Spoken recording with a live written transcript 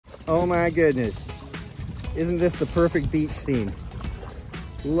Oh my goodness. Isn't this the perfect beach scene?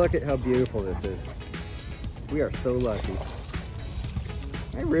 Look at how beautiful this is. We are so lucky.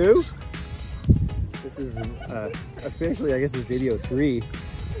 Hi, Roux. This is officially, I guess, is video 3.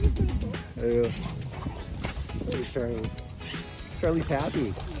 Hey, Charlie. Charlie's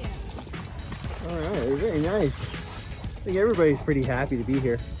happy. All right, very nice. I think everybody's pretty happy to be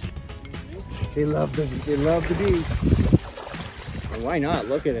here. They love the beach. And why not?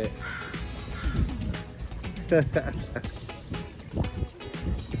 Look at it.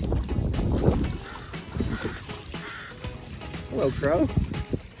 Hello, Crow.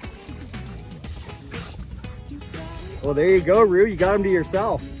 Well, there you go, Roux. You got him to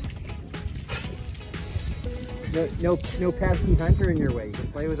yourself. No pesky hunter in your way. You can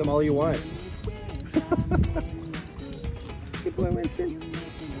play with them all you want. Good boy, Winston.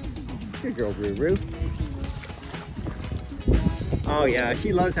 Good girl, Roux. Oh yeah,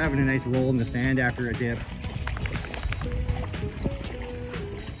 she loves having a nice roll in the sand after a dip.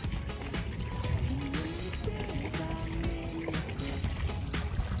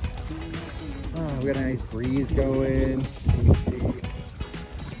 Oh, we got a nice breeze going. Let me see.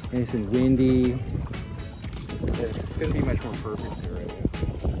 Nice and windy. It's gonna be much more perfect here right now.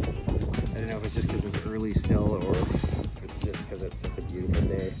 I don't know if it's just because it's early still or if it's just because it's such a beautiful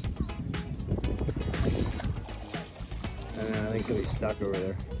day. I don't know, I think somebody's stuck over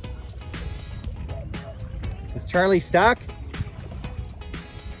there. Is Charlie stuck?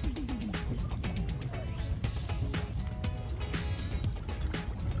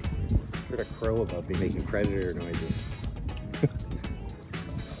 I heard a crow about me making predator noises.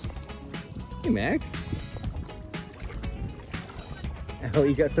 Hey, Max. Oh,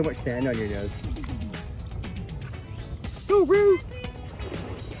 you got so much sand on your nose. Go, Roux!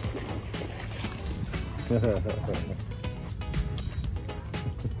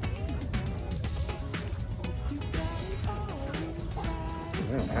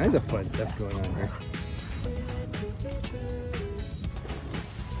 All kinds of fun stuff going on here.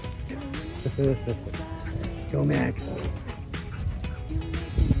 Go, Max.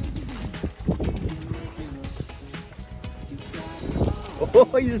 Oh,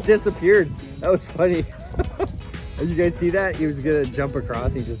 he just disappeared. That was funny. Did you guys see that? He was gonna jump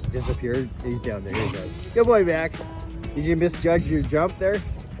across, he just disappeared. He's down there, he goes. Good boy, Max. Did you misjudge your jump there?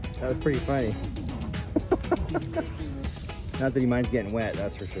 That was pretty funny. Not that he minds getting wet,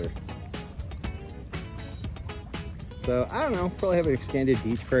 that's for sure. So, I don't know, probably have an extended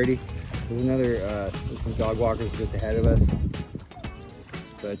beach party. There's there's some dog walkers just ahead of us.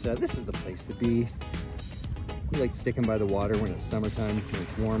 But this is the place to be. We like sticking by the water when it's summertime, when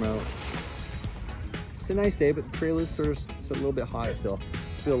it's warm out. It's a nice day, but the trail is sort of a little bit hot still.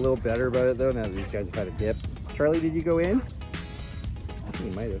 Feel a little better about it though, now that these guys have had a dip. Charlie, did you go in? I think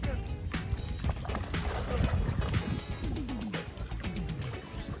you might have.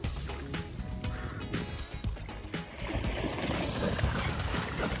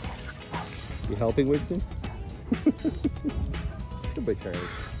 You helping, Winston? Good boy, Charlie.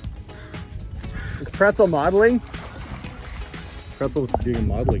 Is Pretzel modeling? Pretzel's doing a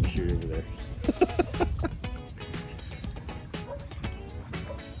modeling shoot over there.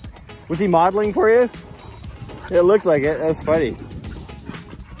 Was he modeling for you? It looked like it. That's funny.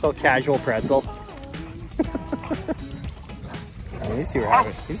 It's all casual Pretzel. These two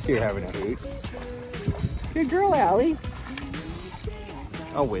are having a hoot. Good girl, Allie.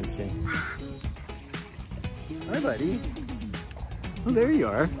 Oh, Winston. Hi, buddy. Oh, there you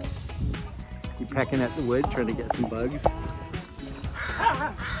are. You pecking at the wood, trying to get some bugs.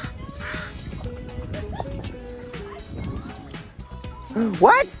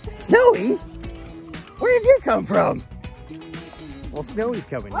 What? Snowy? Where did you come from? Well, Snowy's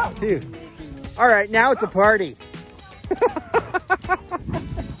coming now, too. All right, now it's a party.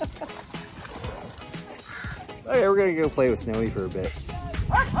 Okay, we're gonna go play with Snowy for a bit.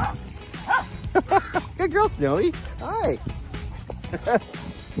 Good girl, Snowy. Hi.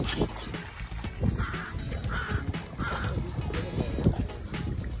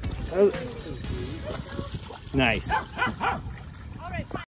 Nice.